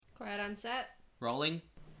Quiet on set. Rolling.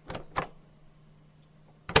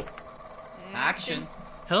 Action.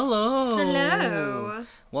 Hello. Hello.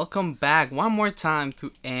 Welcome back one more time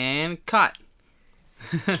to And Cut.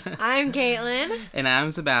 I'm Caitlin. And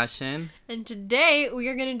I'm Sebastian. And today we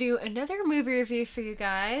are going to do another movie review for you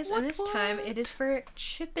guys. And this time it is for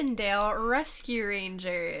Chip 'n Dale Rescue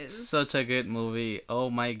Rangers. Such a good movie.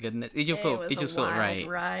 Oh my goodness. It just felt right.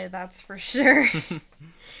 Ride, that's for sure.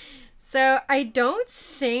 So I don't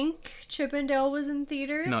think Chip 'n Dale was in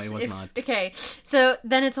theaters. No, it was not. Okay, so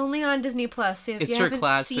then it's only on Disney Plus. So if It's you your haven't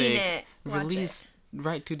classic seen it, watch release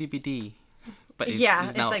right to DVD. But it's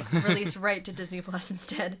now. like released right to Disney Plus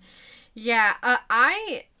instead. Yeah,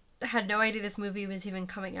 I had no idea this movie was even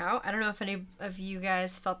coming out. I don't know if any of you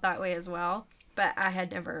guys felt that way as well, but I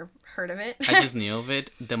had never heard of it. I just knew of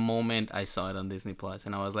it the moment I saw it on Disney Plus,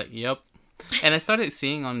 and I was like, "Yep." And I started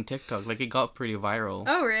seeing on TikTok, like it got pretty viral.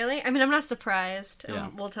 Oh, really? I mean, I'm not surprised. Yeah.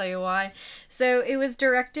 We'll tell you why. So it was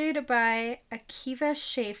directed by Akiva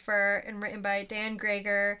Schaffer and written by Dan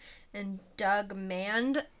Greger and Doug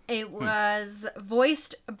Mand. It was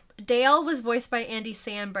voiced... Dale was voiced by Andy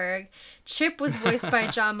Samberg. Chip was voiced by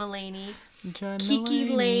John Mulaney. Kiki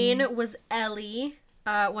Lane was Ellie,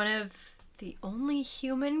 one of the only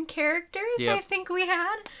human characters I think we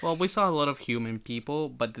had. Well, we saw a lot of human people,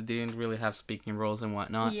 but they didn't really have speaking roles and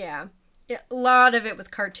whatnot. Yeah. A lot of it was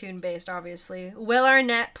cartoon-based, obviously. Will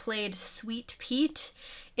Arnett played Sweet Pete,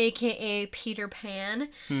 a.k.a. Peter Pan.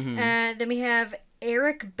 Mm-hmm. Then we have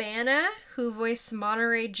Eric Bana, who voiced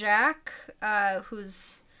Monterey Jack,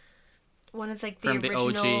 who's one of like the From the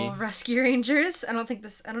original OG. Rescue Rangers. I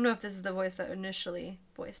don't know if this is the voice that initially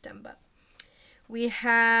voiced him, but we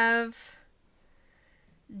have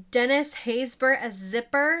Dennis Haysbert as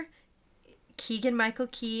Zipper, Keegan-Michael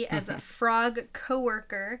Key as a frog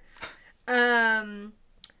coworker.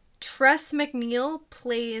 Tress MacNeille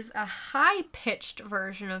plays a high-pitched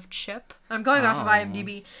version of Chip. I'm going off of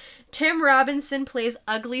IMDb. Tim Robinson plays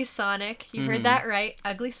Ugly Sonic. You heard that right.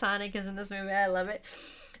 Ugly Sonic is in this movie. I love it.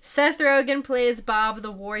 Seth Rogen plays Bob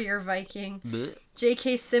the Warrior Viking. Blech.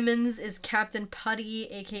 J.K. Simmons is Captain Putty,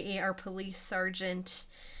 a.k.a. our police sergeant.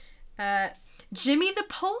 Jimmy the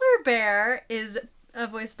Polar Bear is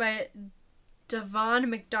voiced by Devon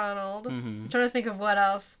McDonald. I'm trying to think of what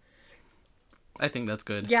else. I think that's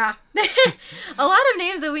good. Yeah. A lot of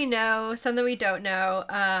names that we know, some that we don't know.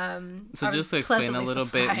 So just to explain a little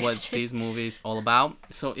bit what these movies all about.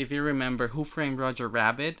 So if you remember Who Framed Roger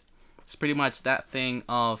Rabbit, it's pretty much that thing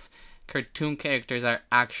of cartoon characters are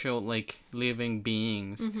actual like living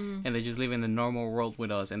beings, and they just live in the normal world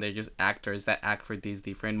with us, and they're just actors that act for these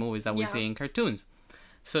different movies that we see in cartoons.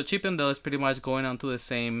 So Chip 'n Dale is pretty much going on to the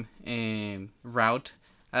same route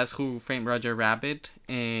as Who Framed Roger Rabbit,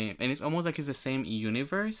 and it's almost like it's the same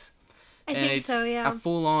universe. I think so, yeah. A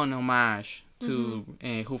full-on homage to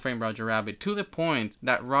Who Framed Roger Rabbit, to the point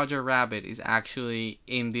that Roger Rabbit is actually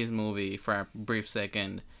in this movie for a brief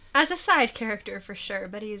second. As a side character, for sure,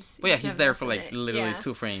 but he's there for like it. literally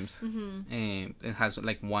 2 frames. And it has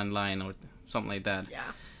like one line or something like that. Yeah.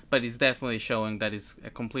 But it's definitely showing that it's a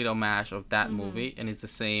complete homage of that movie, and it's the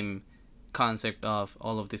same concept of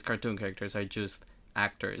all of these cartoon characters are just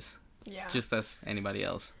actors. Yeah. Just as anybody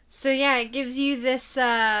else. So yeah, it gives you this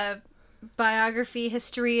biography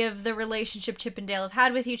history of the relationship Chip and Dale have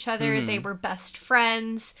had with each other. They were best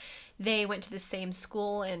friends. They went to the same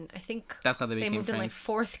school, and I think That's how they became moved friends. in like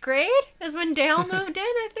 4th grade is when Dale moved in,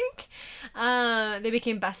 I think. They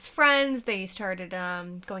became best friends. They started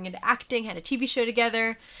going into acting, had a TV show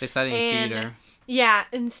together. They studied in theater. Yeah,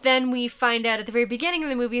 and then we find out at the very beginning of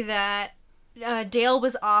the movie that Dale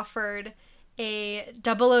was offered a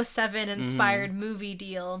 007 inspired movie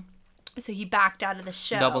deal. So he backed out of the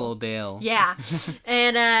show. Double O Dale. Yeah.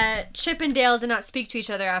 And Chip and Dale did not speak to each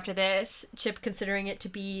other after this. Chip considering it to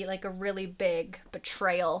be like a really big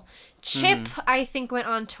betrayal. Chip, I think, went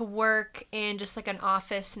on to work in just like an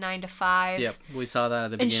office 9 to 5. Yep, we saw that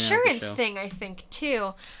at the beginning Insurance of the show. thing, I think,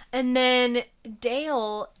 too. And then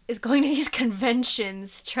Dale is going to these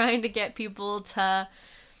conventions trying to get people to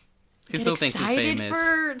He still thinks he's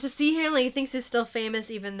famous. to see him. Like, he thinks he's still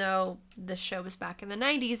famous, even though the show was back in the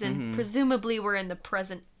 90s, and presumably we're in the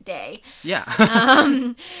present day. Yeah.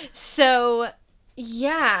 So,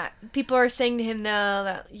 yeah, people are saying to him, though,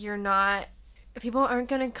 that people aren't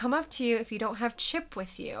going to come up to you if you don't have Chip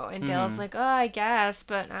with you. And Dale's like, oh, I guess,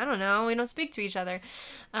 but I don't know. We don't speak to each other.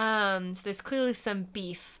 So there's clearly some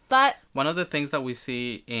beef. But one of the things that we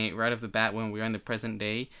see right off the bat when we're in the present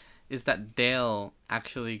day is that Dale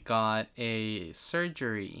actually got a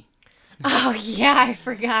surgery. Oh, yeah, I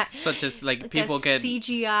forgot. Such as, like people get...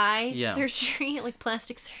 CGI surgery, like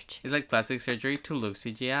plastic surgery. It's like plastic surgery to look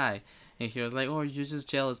CGI. And he was like, oh, you're just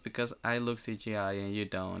jealous because I look CGI and you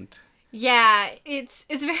don't. Yeah, it's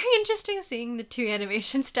very interesting seeing the two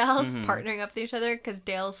animation styles partnering up with each other, because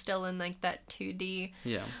Dale's still in, like, that 2D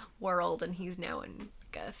world, and he's now in,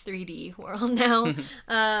 like, a 3D world now.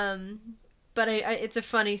 But it's a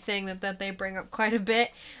funny thing that they bring up quite a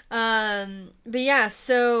bit. But yeah,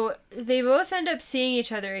 so they both end up seeing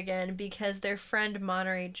each other again because their friend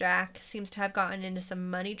Monterey Jack seems to have gotten into some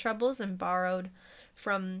money troubles and borrowed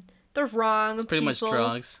from the wrong people. It's pretty much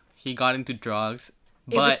drugs. He got into drugs.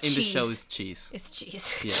 But in the show, it's cheese. It's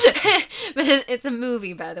cheese. Yes. But it's a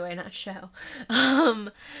movie, by the way, not a show.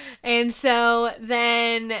 And so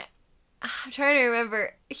then, I'm trying to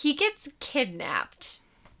remember, he gets kidnapped.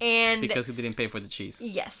 And because he didn't pay for the cheese.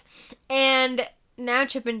 Yes. And now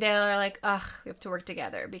Chip and Dale are like, ugh, we have to work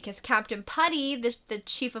together. Because Captain Putty, the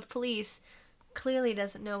chief of police, clearly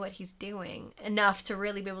doesn't know what he's doing enough to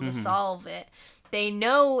really be able to solve it. They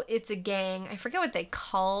know it's a gang. I forget what they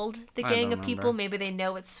called the gang of people. Maybe they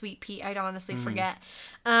know it's Sweet Pete. I'd honestly forget.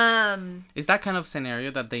 Is that kind of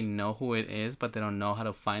scenario that they know who it is, but they don't know how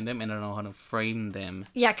to find them and don't know how to frame them?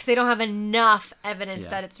 Yeah, because they don't have enough evidence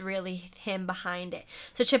that it's really him behind it.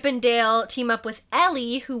 So Chip and Dale team up with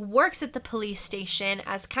Ellie, who works at the police station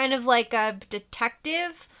as kind of like a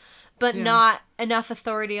detective, but not enough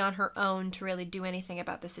authority on her own to really do anything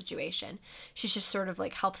about the situation. She's just sort of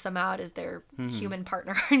like helps them out as their human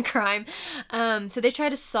partner in crime. So they try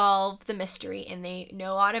to solve the mystery, and they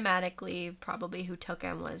know automatically probably who took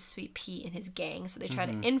him was Sweet Pete and his gang. So they try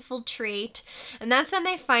to infiltrate, and that's when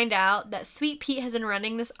they find out that Sweet Pete has been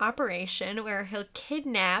running this operation where he'll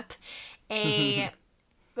kidnap a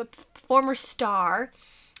former star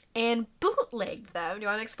and bootleg them. Do you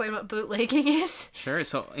want to explain what bootlegging is? Sure.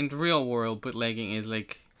 So in the real world, bootlegging is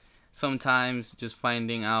like sometimes just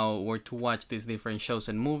finding out where to watch these different shows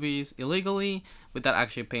and movies illegally without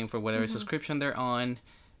actually paying for whatever subscription they're on.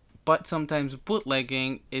 But sometimes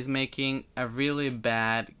bootlegging is making a really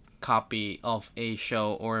bad copy of a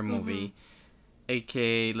show or a movie.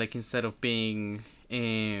 AKA, like, instead of being,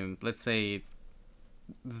 let's say,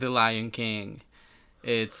 The Lion King,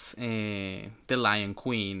 it's The Lion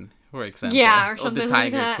Queen, for example. Yeah, or something the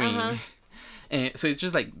Tiger like that. Queen. So it's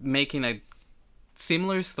just like making a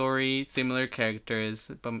similar story, similar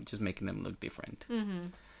characters, but just making them look different.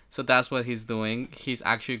 So that's what he's doing. He's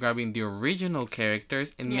actually grabbing the original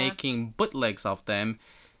characters and making bootlegs of them,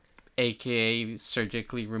 aka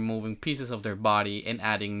surgically removing pieces of their body and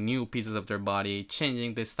adding new pieces of their body,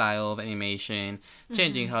 changing the style of animation,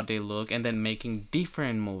 changing how they look, and then making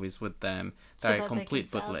different movies with them that are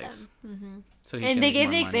complete bootlegs. So and they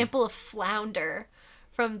gave the example of Flounder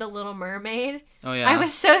from The Little Mermaid. Oh, yeah. I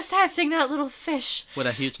was so sad seeing that little fish. With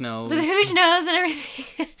a huge nose. With a huge nose and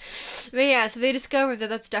everything. But yeah, so they discovered that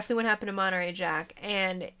that's definitely what happened to Monterey Jack.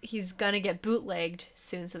 And he's going to get bootlegged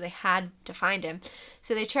soon, so they had to find him.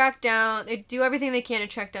 So they do everything they can to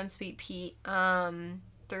track down Sweet Pete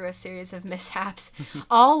through a series of mishaps.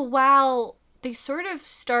 All while they sort of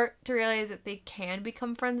start to realize that they can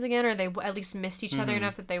become friends again, or they at least missed each other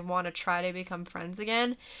enough that they want to try to become friends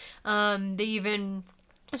again. They even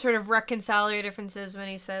sort of reconcile their differences when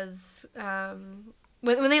he says,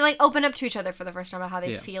 when they like open up to each other for the first time about how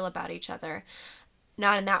they feel about each other.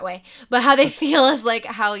 Not in that way, but how they feel is like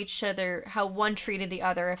how one treated the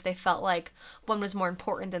other, if they felt like one was more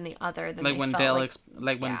important than the other. Than like when Dale,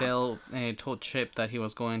 when Dale told Chip that he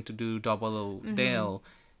was going to do Double O Dale,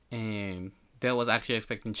 and Dale was actually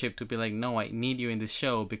expecting Chip to be like, no, I need you in this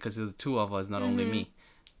show because of the two of us, not only me.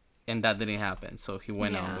 And that didn't happen, so he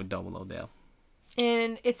went on with Double O Dale.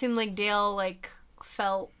 And it seemed like Dale like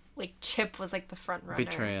felt like Chip was like the front runner.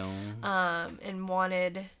 Betrayal. And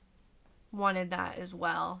wanted that as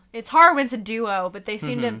well. It's hard when it's a duo, but they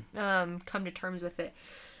seem to come to terms with it.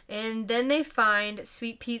 And then they find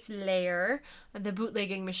Sweet Pete's lair, the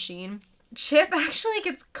bootlegging machine. Chip actually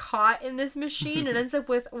gets caught in this machine and ends up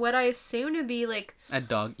with what I assume to be like a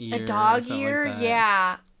dog ear. Like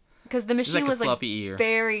yeah. Because the machine was like ear.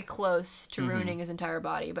 Very close to ruining his entire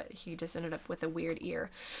body, but he just ended up with a weird ear.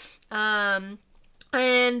 And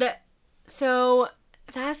so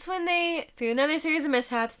that's when through another series of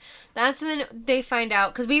mishaps, that's when they find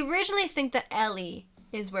out, because we originally think that Ellie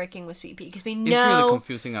is working with Sweet Pete, because we know it's really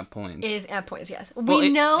confusing at points. Yes. We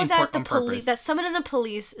know that the police, that someone in the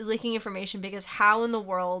police is leaking information, because how in the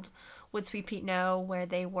world would Sweet Pete know where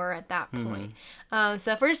they were at that point?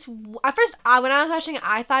 So at first, when I was watching it,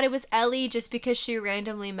 I thought it was Ellie, just because she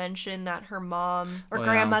randomly mentioned that her mom or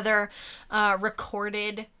grandmother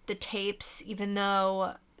recorded the tapes, even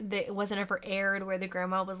though it wasn't ever aired where the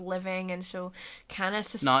grandma was living, and so kind of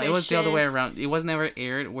suspicious. No, it was the other way around. It was never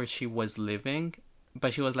aired where she was living,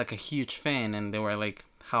 but she was like a huge fan, and they were like,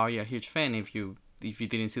 "How are you a huge fan if you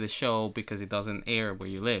didn't see the show because it doesn't air where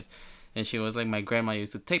you live?" And she was like, "My grandma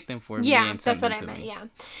used to tape them for me and send them to me." Yeah, that's what I meant. Yeah,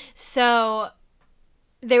 so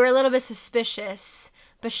they were a little bit suspicious.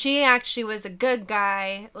 But she actually was a good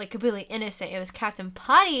guy, like completely innocent. It was Captain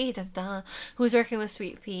Putty, who was working with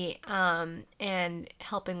Sweet Pea, and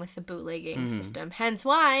helping with the bootlegging system. Hence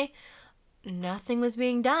why nothing was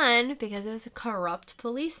being done, because it was a corrupt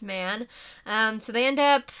policeman. So they end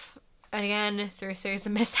up, again, through a series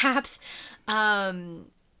of mishaps,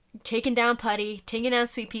 taking down Putty, taking down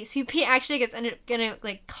Sweet Pea. Sweet Pea actually ended up getting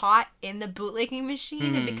like caught in the bootlegging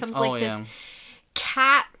machine and becomes this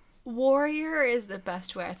cat warrior is the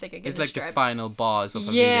best way I think I can describe. It's like the final boss of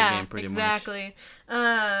a video game, pretty much. Exactly.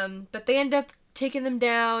 But they end up taking them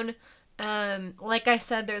down. Like I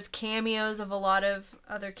said, there's cameos of a lot of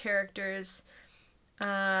other characters.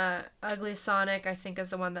 Ugly Sonic, I think,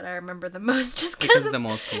 is the one that I remember the most, just because it's the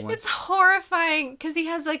most cool one. It's horrifying because he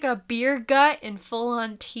has like a beer gut and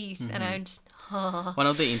full-on teeth, and I'm just. One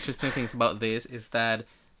of the interesting things about this is that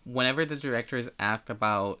whenever the directors act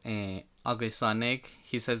about Ugly Sonic,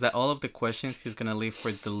 he says that all of the questions he's gonna leave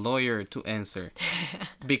for the lawyer to answer,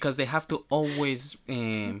 because they have to always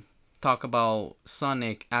talk about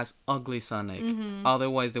Sonic as Ugly Sonic.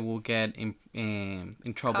 Otherwise, they will get in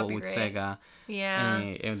trouble with Sega. Yeah,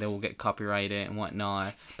 and they will get copyrighted and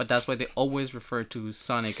whatnot. But that's why they always refer to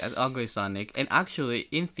Sonic as Ugly Sonic. And actually,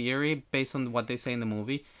 in theory, based on what they say in the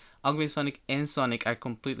movie, Ugly Sonic and Sonic are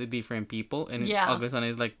completely different people, and Ugly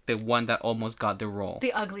Sonic is like the one that almost got the role.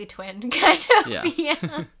 The ugly twin, kind of. Yeah.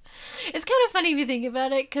 It's kind of funny if you think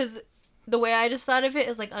about it, because the way I just thought of it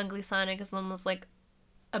is like Ugly Sonic is almost like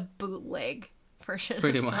a bootleg version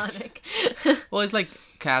of Sonic. Well, it's like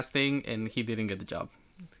casting, and he didn't get the job.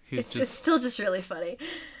 It's still just really funny.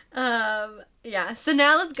 Yeah, so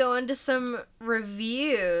now let's go into some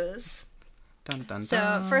reviews. Dun, dun, so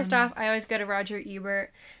dun. First off, I always go to Roger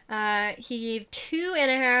Ebert. He gave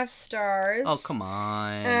 2.5 stars. Oh, come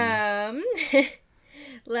on.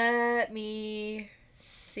 Let me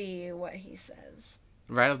see what he says.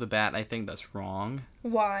 Right off the bat, I think that's wrong.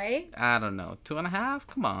 Why? I don't know. 2.5?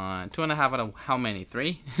 Come on. 2.5 out of how many?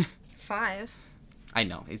 3? 5. I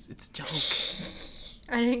know. It's a joke.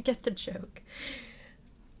 I didn't get the joke.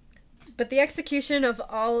 But the execution of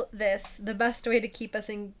all this, the best way to keep us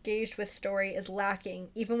engaged with story, is lacking.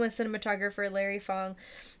 Even when cinematographer Larry Fong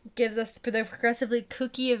gives us the progressively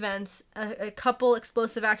kooky events, a couple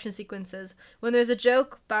explosive action sequences. When there's a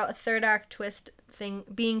joke about a third act twist thing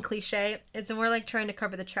being cliche, it's more like trying to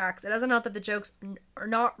cover the tracks. It doesn't help that the jokes are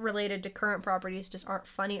not related to current properties, just aren't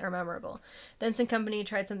funny or memorable. Benson Company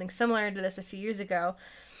tried something similar to this a few years ago.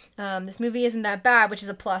 This movie isn't that bad, which is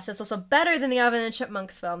a plus. It's also better than the Alvin and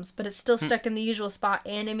Chipmunks films, but it's still stuck in the usual spot,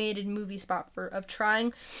 animated movie spot of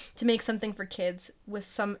trying to make something for kids with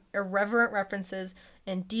some irreverent references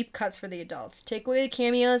and deep cuts for the adults. Take away the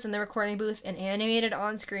cameos in the recording booth and animate it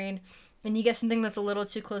on screen, and you get something that's a little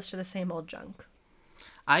too close to the same old junk.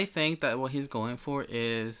 I think that what he's going for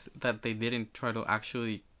is that they didn't try to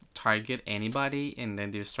actually target anybody, and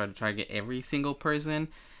then they just try to target every single person.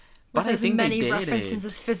 But I think they did as many references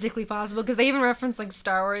as physically possible, because they even reference like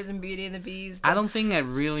Star Wars and Beauty and the Beast. I don't think a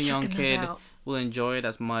really young kid will enjoy it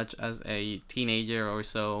as much as a teenager or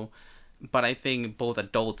so, but I think both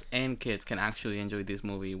adults and kids can actually enjoy this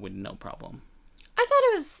movie with no problem. I thought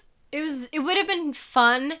it would have been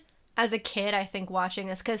fun as a kid, I think, watching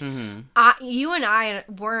this, because you and I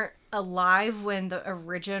weren't alive when the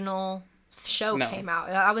original show came out.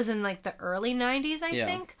 I was in like the early 90s, I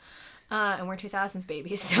think. And we're 2000s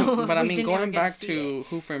babies, so. But I mean, going back to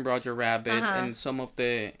Who Framed Roger Rabbit and some of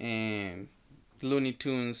the Looney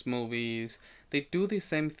Tunes movies, they do the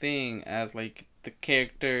same thing as like the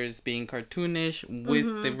characters being cartoonish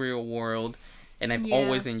with the real world. And I've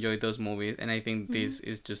always enjoyed those movies, and I think this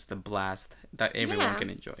is just a blast that everyone can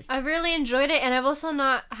enjoy. I really enjoyed it, and I've also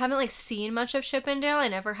haven't like seen much of Chip and Dale. I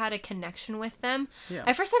never had a connection with them. Yeah.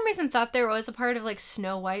 I for some reason thought there was a part of like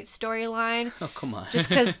Snow White storyline. Oh, come on. Just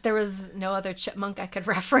because there was no other chipmunk I could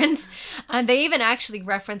reference. And they even actually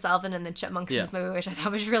reference Alvin and the Chipmunks in this movie, which I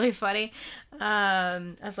thought was really funny.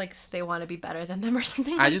 As like they want to be better than them or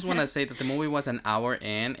something. I just want to say that the movie was an hour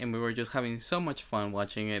in, and we were just having so much fun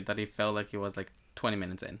watching it that it felt like it was like 20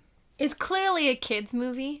 minutes in. It's clearly a kid's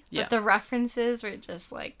movie, but the references were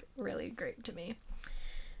just like really great to me.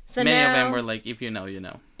 So many of them were like, if you know, you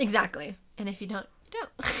know. Exactly. And if you don't, you don't.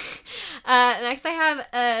 Next I have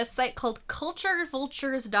a site called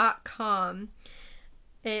culturevultures.com.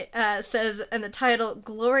 It says in the title,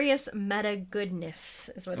 "Glorious Meta Goodness"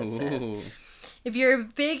 is what it says. If you're a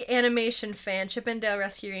big animation fan, Chip 'n Dale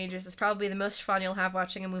Rescue Rangers is probably the most fun you'll have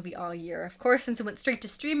watching a movie all year. Of course, since it went straight to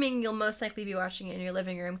streaming, you'll most likely be watching it in your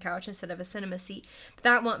living room couch instead of a cinema seat. But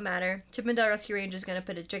that won't matter. Chip 'n Dale Rescue Rangers is going to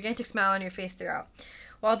put a gigantic smile on your face throughout.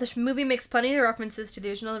 While the movie makes plenty of references to the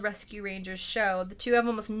original Rescue Rangers show, the two have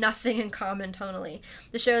almost nothing in common tonally.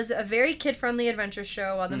 The show is a very kid-friendly adventure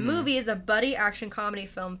show, while the movie is a buddy action comedy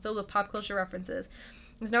film filled with pop culture references.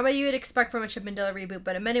 It's not what you would expect from a Chip 'n Dale reboot,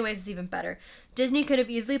 but in many ways it's even better. Disney could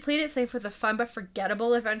have easily played it safe with a fun but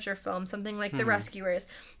forgettable adventure film, something like The Rescuers,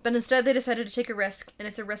 but instead they decided to take a risk, and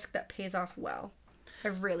it's a risk that pays off well. I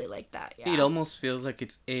really like that, yeah. It almost feels like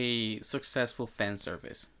it's a successful fan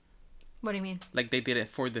service. What do you mean? Like they did it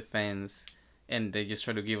for the fans, and they just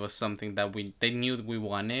tried to give us something that they knew we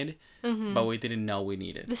wanted, but we didn't know we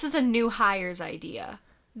needed. This is a new hires idea.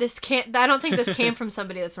 I don't think this came from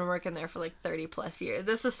somebody that's been working there for like 30 plus years.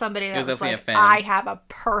 This is somebody that was like, I have a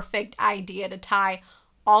perfect idea to tie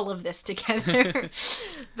all of this together.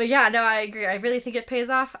 But yeah, no, I agree. I really think it pays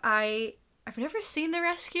off. I've never seen The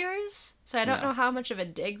Rescuers, so I don't know how much of a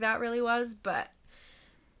dig that really was, but...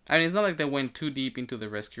 I mean, it's not like they went too deep into the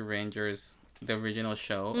Rescue Rangers, the original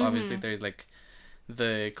show. Obviously, there's like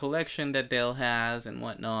the collection that Dale has and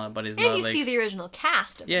whatnot, but it's not like... And you see the original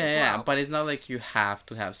cast of it as well. Yeah, but it's not like you have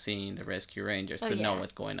to have seen the Rescue Rangers to know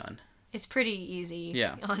what's going on. It's pretty easy,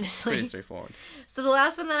 honestly. Pretty straightforward. So the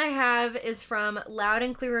last one that I have is from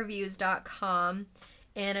loudandclearreviews.com,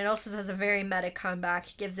 and it also has a very meta comeback.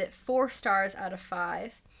 It gives it 4 stars out of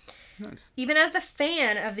 5. Nice. Even as the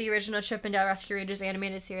fan of the original Chip 'n Dale Rescue Rangers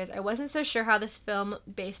animated series, I wasn't so sure how this film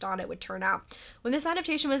based on it would turn out. When this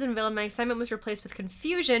adaptation was unveiled, my excitement was replaced with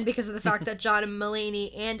confusion because of the fact that John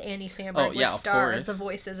Mulaney and Andy Samberg would star as the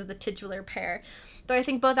voices of the titular pair. Though I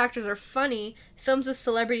think both actors are funny, films with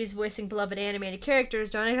celebrities voicing beloved animated characters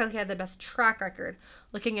don't exactly have the best track record.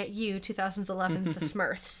 Looking at you, 2011's The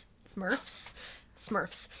Smurfs. Smurfs.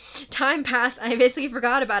 Time passed, and I basically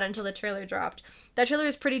forgot about it until the trailer dropped. That trailer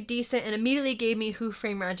was pretty decent and immediately gave me Who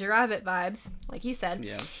Framed Roger Rabbit vibes, like you said.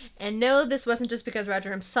 Yeah. And no, this wasn't just because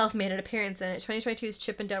Roger himself made an appearance in it. 2022's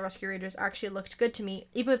Chip 'n Dale Rescue Rangers actually looked good to me,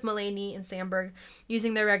 even with Mulaney and Samberg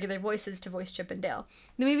using their regular voices to voice Chip and Dale.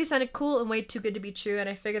 The movie sounded cool and way too good to be true, and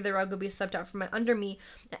I figured the rug would be swept out from under me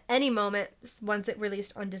at any moment once it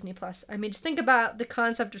released on Disney+. I mean, just think about the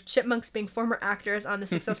concept of chipmunks being former actors on the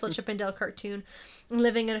successful Chip 'n Dale cartoon and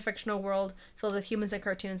living in a fictional world filled with humans and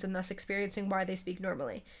cartoons and thus experiencing why they speak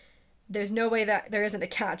normally. There's no way that there isn't a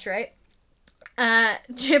catch, right?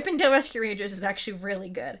 Chip 'n Dale Rescue Rangers is actually really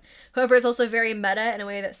good. However, it's also very meta in a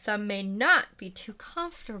way that some may not be too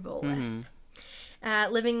comfortable with.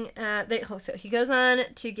 So he goes on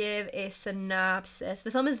to give a synopsis.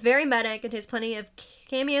 The film is very meta and contains plenty of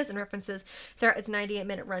cameos and references throughout its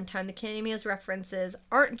 98-minute runtime. The cameos references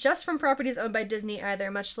aren't just from properties owned by Disney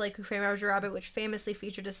either, much like Who Framed Roger Rabbit, which famously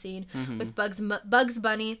featured a scene with Bugs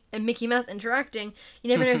Bunny and Mickey Mouse interacting. You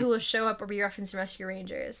never know who will show up or be referenced in Rescue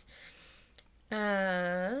Rangers.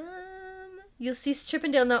 You'll see Chip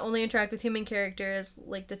and Dale not only interact with human characters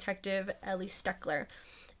like Detective Ellie Steckler.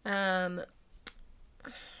 I'm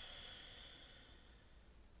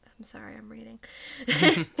sorry, I'm reading.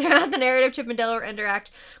 Throughout the narrative, Chip and Dale will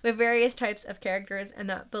interact with various types of characters, and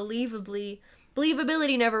that believability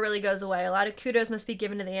never really goes away. A lot of kudos must be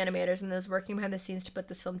given to the animators and those working behind the scenes to put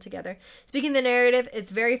this film together. Speaking of the narrative,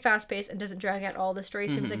 it's very fast-paced and doesn't drag out all. The story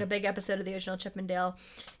seems like a big episode of the original Chip and Dale.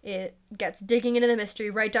 It gets digging into the mystery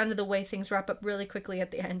right down to the way things wrap up really quickly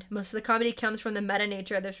at the end. Most of the comedy comes from the meta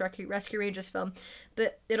nature of this Rescue Rangers film,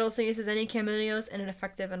 but it also uses any cameos in an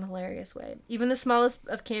effective and hilarious way. Even the smallest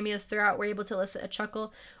of cameos throughout were able to elicit a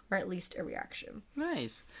chuckle or at least a reaction.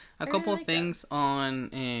 Nice. A couple of things on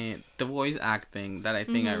the voice acting that I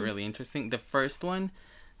think are really interesting. The first one,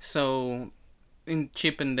 so in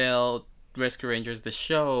Chip and Dale Rescue Rangers, the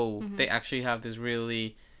show, they actually have this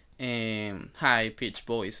really high-pitched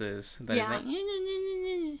voices that is like,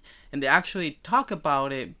 and they actually talk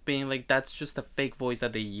about it being like that's just a fake voice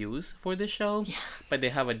that they use for the show, but they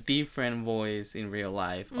have a different voice in real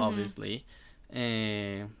life, obviously.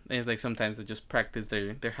 And it's like sometimes they just practice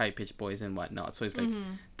their high-pitched voice and whatnot. So it's like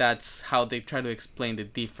that's how they try to explain the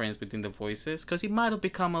difference between the voices. Because it might have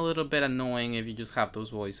become a little bit annoying if you just have those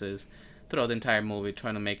voices throughout the entire movie,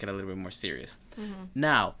 trying to make it a little bit more serious.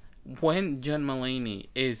 Now, when John Mulaney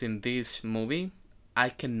is in this movie, I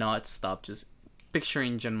cannot stop just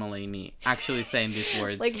picturing John Mulaney actually saying these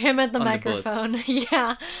words. Like him at the microphone.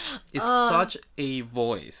 Yeah. It's such a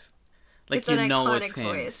voice. Like, it's you an know iconic it's him.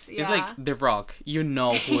 voice. Yeah. It's like The Rock. You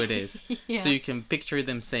know who it is. Yeah. So you can picture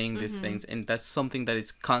them saying these things, and that's something that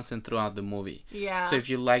is constant throughout the movie. Yeah. So if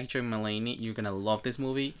you like John Mulaney, you're gonna love this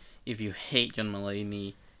movie. If you hate John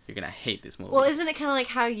Mulaney, you're gonna hate this movie. Well, isn't it kind of like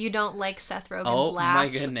how you don't like Seth Rogen's laugh? Oh my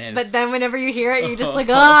goodness. But then whenever you hear it, you're just like,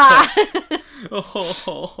 ah!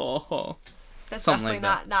 That's Something definitely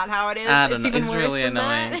like that. not how it is. I don't know. Even It's worse really than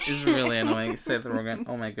annoying. that. It's really annoying. Seth Rogen.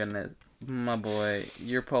 Oh my goodness. My boy,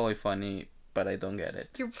 you're probably funny, but I don't get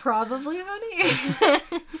it. You're probably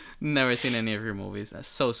funny. Never seen any of your movies. I'm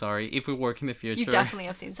so sorry. If we work in the future, You definitely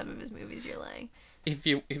have seen some of his movies. You're lying. If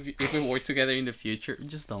we work together in the future,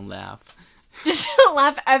 just don't laugh. Just don't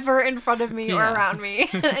laugh ever in front of me or Yeah. around me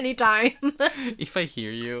at any time. If I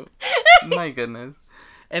hear you, my goodness.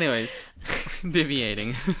 Anyways,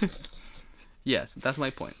 deviating. Yes, that's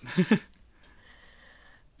my point.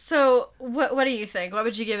 So, what do you think? What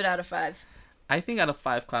would you give it out of 5? I think out of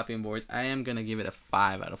 5 clapping boards, I am gonna give it a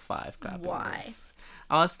 5 out of 5 clapping Why? boards.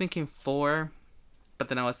 I was thinking 4, but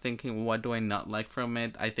then I was thinking, what do I not like from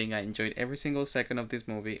it? I think I enjoyed every single second of this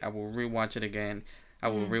movie. I will rewatch it again. I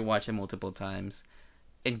will rewatch it multiple times.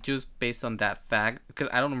 And just based on that fact, because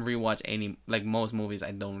I don't rewatch any, like most movies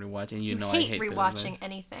I don't rewatch, and I hate doing rewatching that.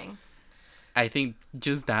 anything. I think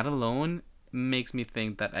just that alone makes me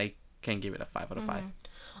think that I can give it a 5 out of 5.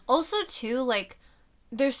 Also, too, like,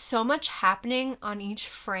 there's so much happening on each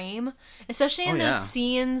frame, especially in those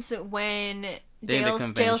scenes when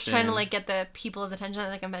Dale's trying to, like, get the people's attention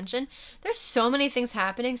at the convention. There's so many things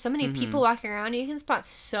happening, so many people walking around. You can spot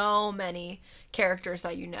so many characters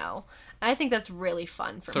that you know. I think that's really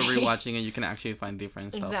fun for me. So rewatching it, you can actually find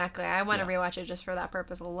different stuff. Exactly. I want to rewatch it just for that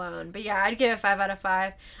purpose alone. But yeah, I'd give it 5 out of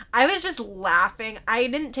 5. I was just laughing. I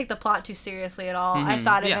didn't take the plot too seriously at all. I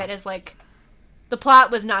thought of it as like, the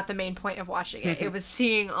plot was not the main point of watching it. It was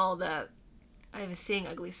seeing I was seeing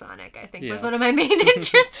Ugly Sonic, I think, was one of my main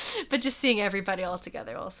interests. But just seeing everybody all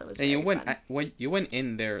together also was very fun. You went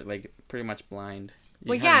in there, like, pretty much blind.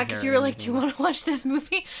 Well, yeah, because you were like, do you want to watch this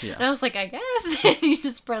movie? Yeah. And I was like, I guess. And you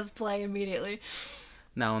just press play immediately.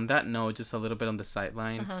 Now, on that note, just a little bit on the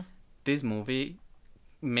sideline. This movie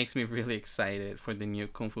makes me really excited for the new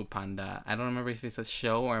Kung Fu Panda. I don't remember if it's a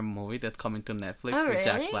show or a movie that's coming to Netflix with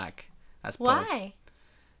Jack Black as Po. Why?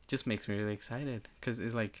 It just makes me really excited. Because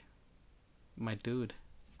it's like, my dude.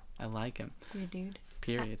 I like him. Your dude.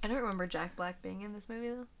 Period. I don't remember Jack Black being in this movie,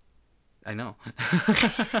 though. I know.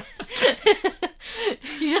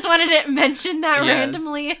 You just wanted to mention that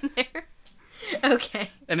randomly in there?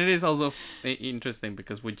 Okay. And it is also interesting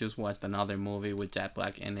because we just watched another movie with Jack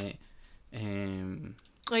Black in it.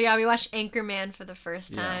 Oh yeah, we watched Anchorman for the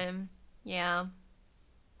first time. Yeah.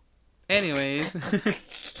 Anyways.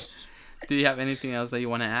 Do you have anything else that you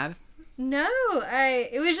want to add? No,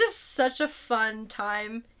 it was just such a fun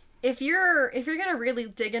time. If you're gonna really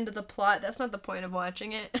dig into the plot, that's not the point of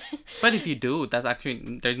watching it. But if you do, that's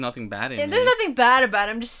actually, there's nothing bad in it. There's nothing bad about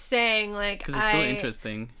it. I'm just saying, like, because it's still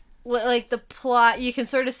interesting. Like the plot, you can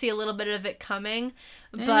sort of see a little bit of it coming,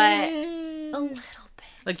 but a little bit.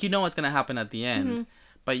 Like, you know what's gonna happen at the end,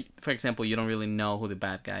 but for example, you don't really know who the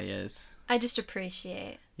bad guy is. I just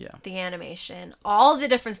appreciate the animation, all the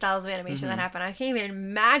different styles of animation that happen. I can't even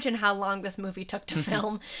imagine how long this movie took to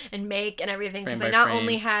film and make and everything, because they not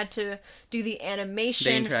only had to do the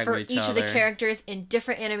animation for each of the characters in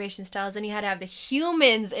different animation styles, and you had to have the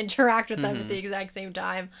humans interact with them at the exact same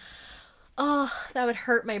time. Oh, that would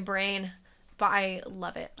hurt my brain, but I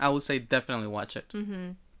love it. I would say definitely watch it.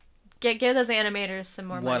 Give those animators some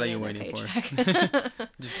more money. What are you waiting for?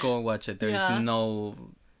 Just go and watch it. There's no...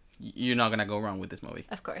 You're not gonna go wrong with this movie.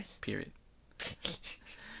 Of course. Period.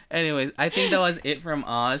 Anyways, I think that was it from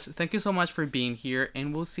us. Thank you so much for being here,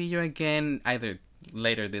 and we'll see you again either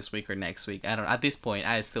later this week or next week. I don't. At this point,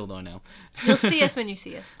 I still don't know. You'll see us when you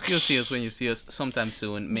see us. You'll see us when you see us sometime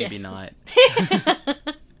soon. Maybe not.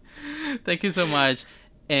 Thank you so much.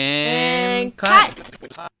 And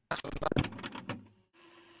cut.